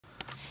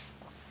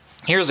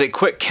Here's a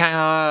quick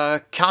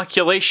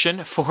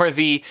calculation for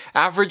the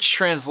average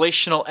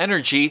translational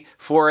energy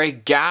for a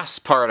gas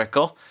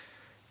particle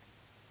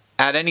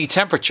at any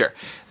temperature.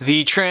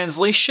 The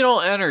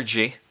translational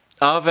energy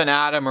of an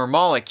atom or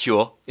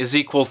molecule is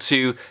equal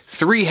to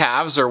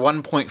 3/2 or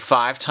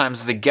 1.5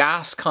 times the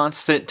gas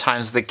constant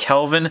times the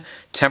Kelvin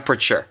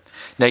temperature.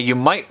 Now you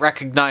might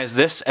recognize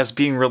this as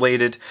being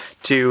related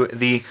to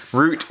the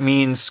root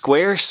mean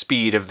square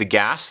speed of the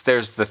gas.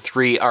 There's the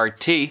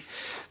 3RT,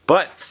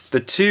 but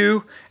the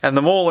 2 and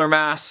the molar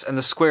mass and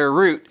the square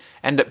root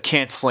end up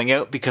canceling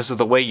out because of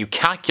the way you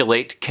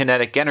calculate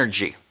kinetic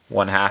energy,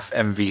 1/2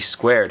 mv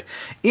squared.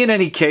 In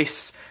any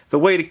case, the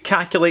way to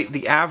calculate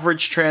the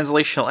average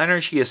translational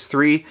energy is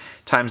 3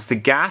 times the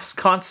gas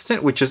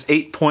constant, which is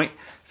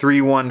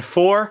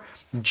 8.314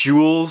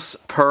 joules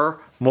per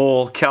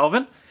mole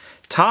Kelvin,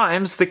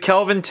 times the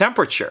Kelvin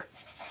temperature.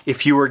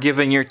 If you were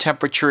given your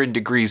temperature in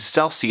degrees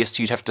Celsius,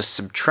 you'd have to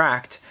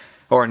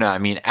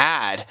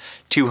add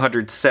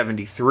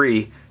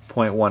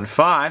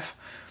 273.15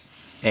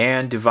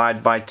 and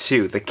divide by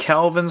 2. The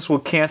kelvins will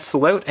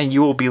cancel out and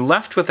you will be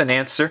left with an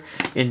answer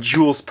in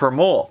joules per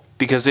mole,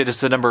 because it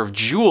is the number of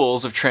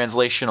joules of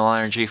translational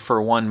energy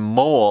for 1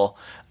 mole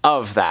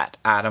of that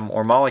atom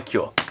or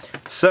molecule.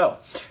 So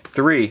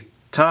 3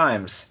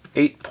 times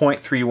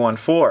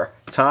 8.314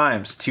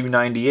 times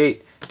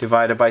 298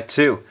 divided by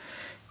 2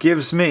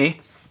 gives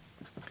me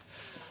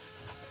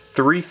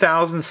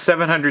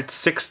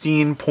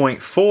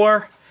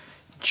 3,716.4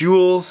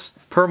 joules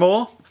per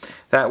mole.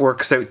 That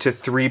works out to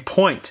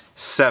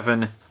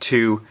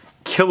 3.72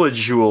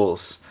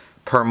 kilojoules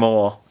per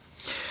mole.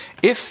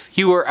 If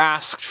you were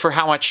asked for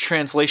how much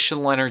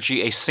translational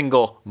energy a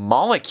single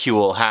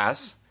molecule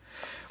has,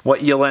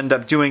 what you'll end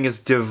up doing is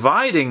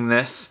dividing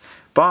this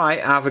by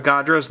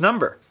Avogadro's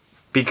number,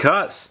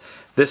 because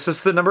this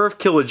is the number of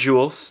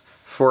kilojoules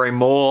for a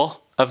mole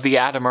of the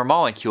atom or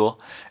molecule,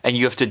 and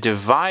you have to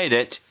divide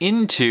it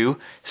into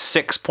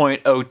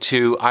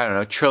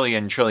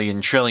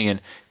 6.02, trillion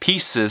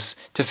pieces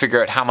to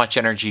figure out how much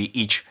energy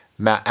each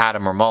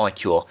atom or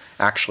molecule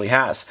actually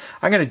has.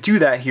 I'm going to do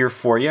that here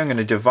for you. I'm going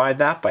to divide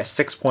that by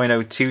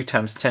 6.02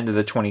 times 10 to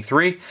the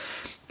 23,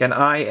 and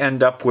I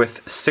end up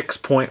with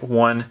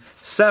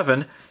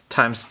 6.17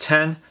 times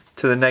 10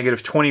 to the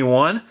negative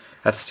 21.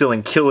 That's still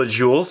in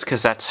kilojoules,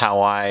 because that's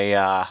how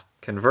I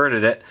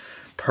converted it,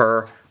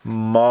 per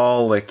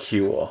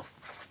molecule.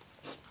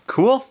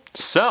 Cool?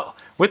 So,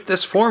 with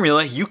this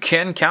formula, you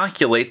can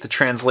calculate the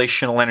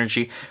translational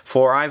energy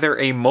for either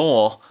a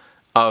mole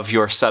of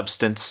your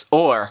substance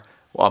or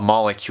a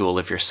molecule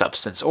of your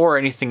substance, or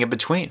anything in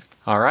between.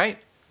 All right?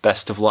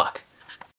 Best of luck.